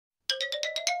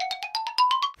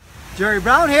Jerry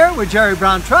Brown here with Jerry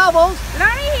Brown Travels.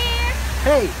 Lori here.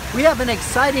 Hey, we have an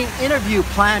exciting interview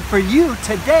planned for you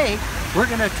today. We're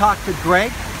going to talk to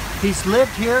Greg. He's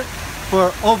lived here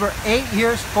for over 8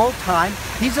 years full-time.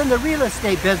 He's in the real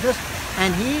estate business,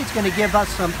 and he's going to give us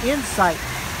some insight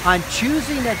on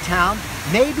choosing a town,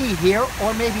 maybe here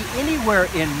or maybe anywhere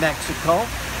in Mexico.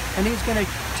 And he's going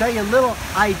to tell you little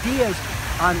ideas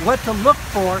on what to look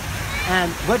for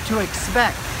and what to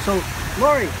expect. So,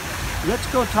 Lori, let's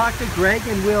go talk to Greg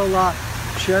and we'll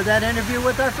share that interview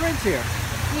with our friends here.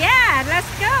 Yeah, let's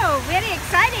go. Very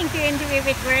exciting to interview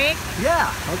with Greg.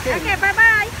 Yeah, okay. Okay,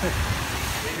 bye-bye.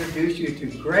 Introduce you to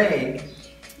Greg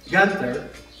Gunter.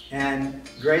 And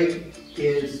Greg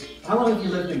is, how long have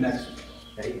you lived in Mexico?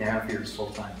 8.5 years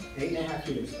full-time. 8.5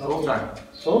 years. Okay. Full-time.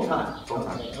 Full-time?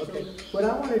 Full-time. Okay. What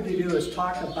I wanted to do is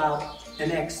talk about an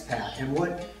expat and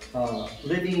what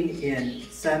living in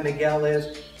San Miguel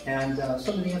is, and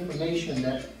some of the information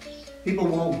that people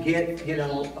won't get, you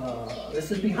know,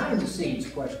 this is behind the scenes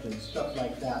questions, stuff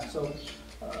like that. So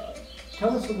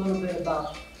tell us a little bit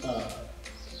about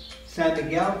San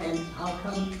Miguel and how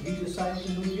come you decided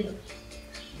to move here?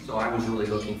 So I was really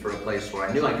looking for a place where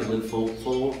I knew I could live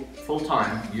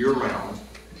full-time, year-round,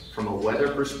 from a weather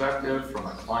perspective, from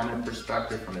a climate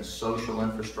perspective, from a social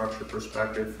infrastructure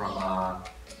perspective, from a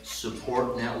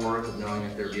support network of knowing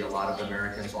that there'd be a lot of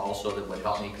Americans also that would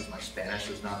help me because my Spanish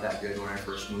was not that good when I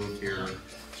first moved here.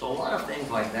 So a lot of things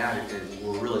like that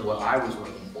were really what I was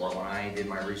looking for when I did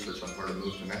my research on where to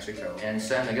move to Mexico. And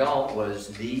San Miguel was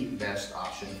the best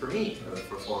option for me,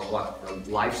 for what the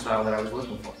lifestyle that I was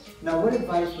looking for. Now, what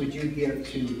advice would you give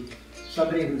to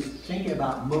somebody who's thinking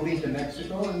about moving to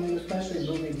Mexico and then especially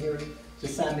moving here to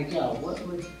San Miguel? What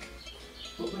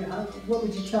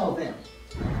would you tell them?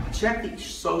 Check the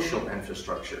social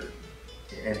infrastructure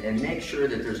and make sure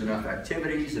that there's enough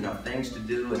activities, enough things to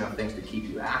do, enough things to keep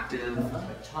you active.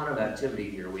 A ton of activity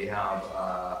here. We have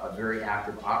a very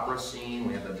active opera scene,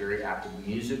 we have a very active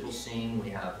musical scene, we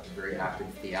have a very active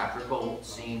theatrical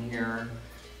scene here.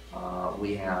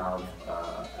 We have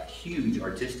a huge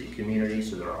artistic community,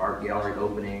 so there are art gallery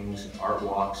openings, art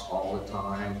walks all the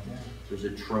time. There's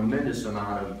a tremendous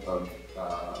amount of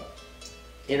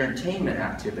entertainment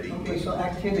activity. Okay, so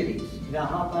activities. Now,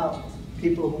 how about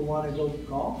people who want to go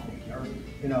golfing, or,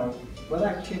 you know, what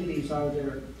activities are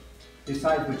there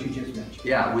besides what you just mentioned?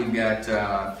 Yeah, we've got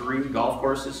 3 golf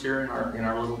courses here in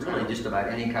our little town. Really just about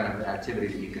any kind of activity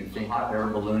that you can think. Hot air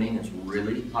ballooning is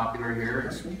really popular here.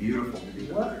 It's beautiful to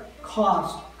do. What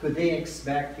cost could they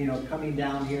expect, you know, coming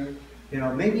down here? You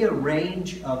know, maybe a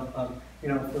range of you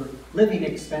know, for living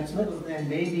expense, and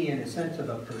maybe in a sense of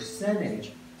a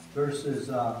percentage versus,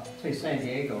 say, San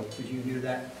Diego, because you do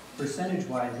that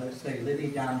percentage-wise. Let's say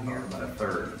living down here, About a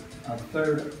third.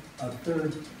 A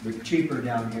third cheaper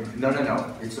down here.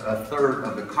 No. It's a third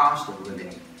of the cost of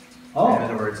living. Oh. In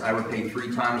other words, I would pay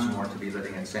 3 times more to be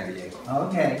living in San Diego.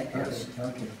 Okay. Yes.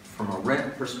 Okay. From a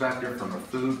rent perspective, from a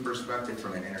food perspective,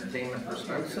 from an entertainment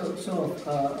perspective. So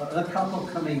a couple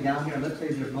coming down here, let's say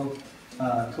they're both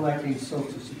collecting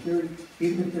Social Security,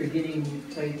 even if they're getting,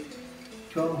 say,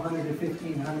 $1,200 to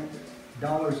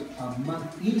 $1,500 a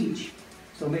month each,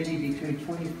 so maybe between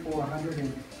 $2,400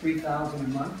 and $3,000 a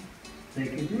month, they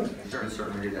can do it.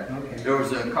 Certainly do that. Okay. There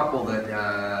was a couple that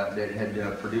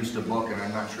had produced a book, and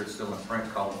I'm not sure it's still in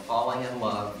print, called "Falling in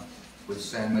Love with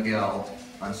San Miguel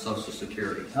on Social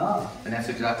Security." Ah. And that's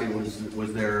exactly what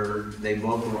was their. They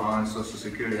both were on Social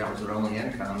Security. That was their only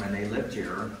income, and they lived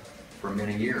here for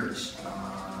many years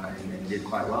and did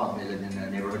quite well. They lived in a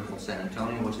neighborhood called San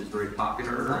Antonio, which is very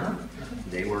popular.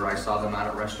 I saw them out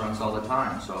at restaurants all the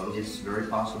time, so it's very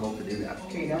possible to do that.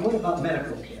 Okay, now what about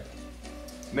medical care?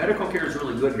 Medical care is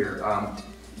really good here.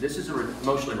 This is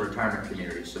mostly a retirement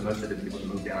community, so most of the people that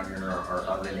move down here are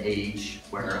of an age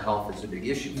where health is a big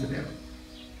issue for them.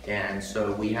 And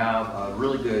so we have a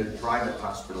really good private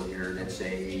hospital here that's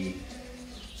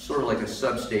sort of like a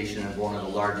substation of one of the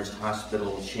largest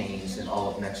hospital chains in all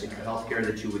of Mexico. Healthcare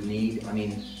that you would need, I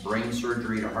mean, brain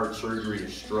surgery to heart surgery to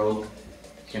stroke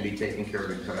can be taken care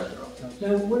of in Correo.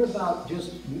 Now, what about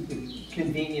just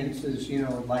conveniences, you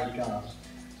know, like,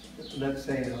 let's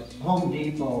say, a Home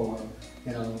Depot or,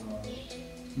 you know,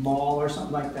 mall or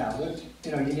something like that?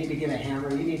 You know, you need to get a hammer,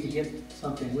 you need to get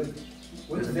something with.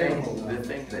 What's available? The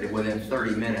thing that within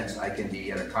 30 minutes I can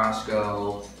be at a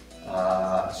Costco,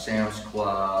 Sam's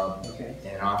Club,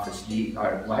 an Office Depot.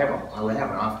 I have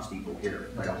an Office Depot here,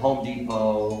 but a Home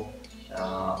Depot,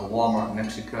 a Walmart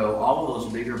Mexico, all of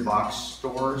those bigger box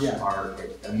stores are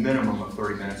a minimum of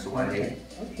 30 minutes away.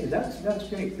 Okay, that's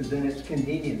great, because then it's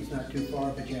convenient. It's not too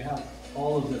far, but you have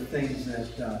all of the things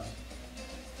that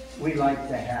we like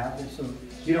to have, and so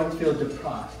you don't feel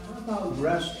deprived. How about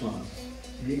restaurants?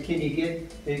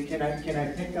 Can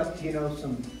I pick up, you know,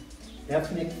 some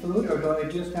ethnic food, or do I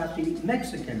just have to eat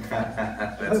Mexican food?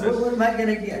 What am I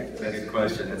going to get? That's a good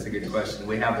question. That's a good question.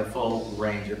 We have the full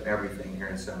range of everything here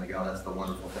in San Miguel. That's the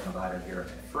wonderful thing about it here.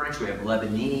 French, we have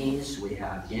Lebanese, we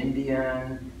have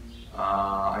Indian.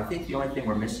 I think the only thing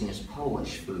we're missing is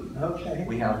Polish food. Okay.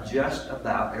 We have just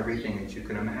about everything that you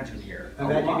can imagine here.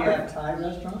 Imagine you have Thai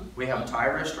restaurants? We have Thai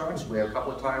restaurants. We have a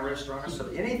couple of Thai restaurants. So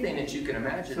anything that you can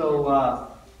imagine.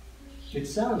 So it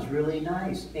sounds really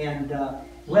nice. And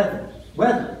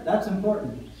weather, that's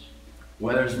important.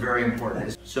 Weather's very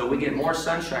important. So we get more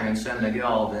sunshine in San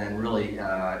Miguel than really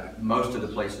most of the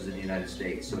places in the United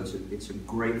States. So it's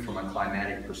great from a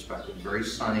climatic perspective. Very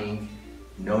sunny,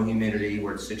 no humidity.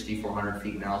 We're at 6,400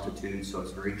 feet in altitude, so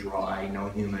it's very dry, no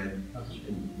humid,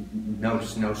 no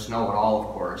snow at all, of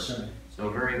course. Sure. So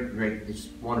very great. It's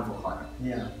wonderful climate.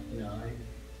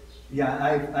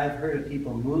 I've heard of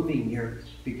people moving here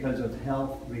because of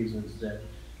health reasons,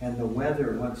 and the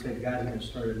weather, once they got here and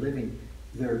started living,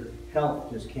 their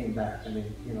health just came back. I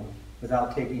mean, you know,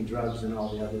 without taking drugs and all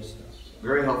the other stuff. So.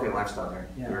 Very healthy lifestyle there.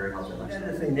 Yeah. Very healthy lifestyle.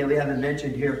 Another thing that we haven't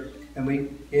mentioned here,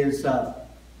 is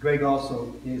Greg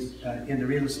also is in the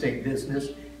real estate business,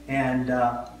 and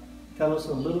tell us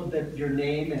a little bit your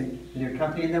name and your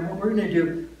company, and then what we're going to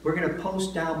do, we're going to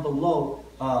post down below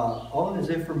all of his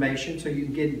information so you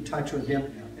can get in touch with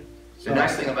him. The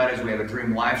nice thing about it is we have a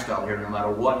dream lifestyle here, no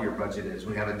matter what your budget is.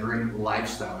 We have a dream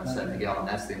lifestyle in San Miguel, and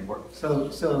that's the important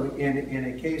thing. So in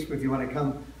a case where if you want to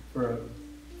come for a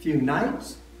few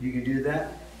nights, you can do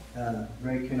that.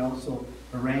 Ray can also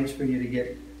arrange for you to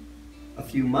get a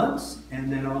few months,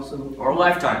 and then also... Or a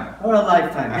lifetime. Or a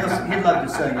lifetime. He'd love to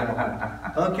sell you a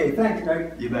home. Okay, thanks,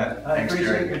 Greg. You bet. I Thanks,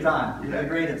 appreciate Jerry. your time. You're the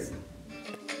greatest.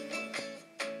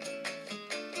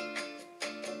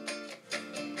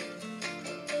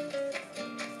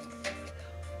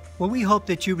 Well, we hope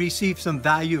that you received some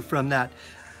value from that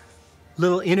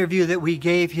little interview that we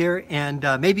gave here, and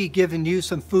maybe given you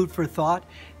some food for thought.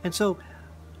 And so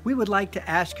we would like to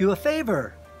ask you a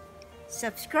favor.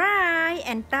 Subscribe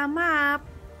and thumb up.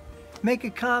 Make a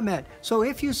comment. So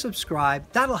if you subscribe,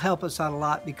 that'll help us out a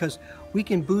lot, because we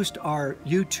can boost our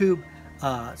YouTube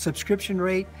subscription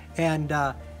rate, and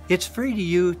it's free to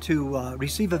you to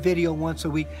receive a video once a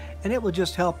week, and it will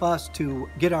just help us to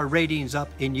get our ratings up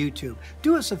in YouTube.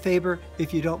 Do us a favor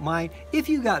if you don't mind. If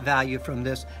you got value from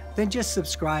this, then just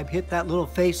subscribe, hit that little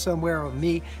face somewhere of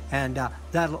me, and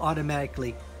that'll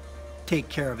automatically take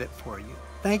care of it for you.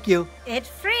 Thank you. It's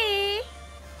free.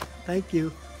 Thank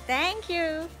you. Thank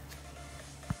you.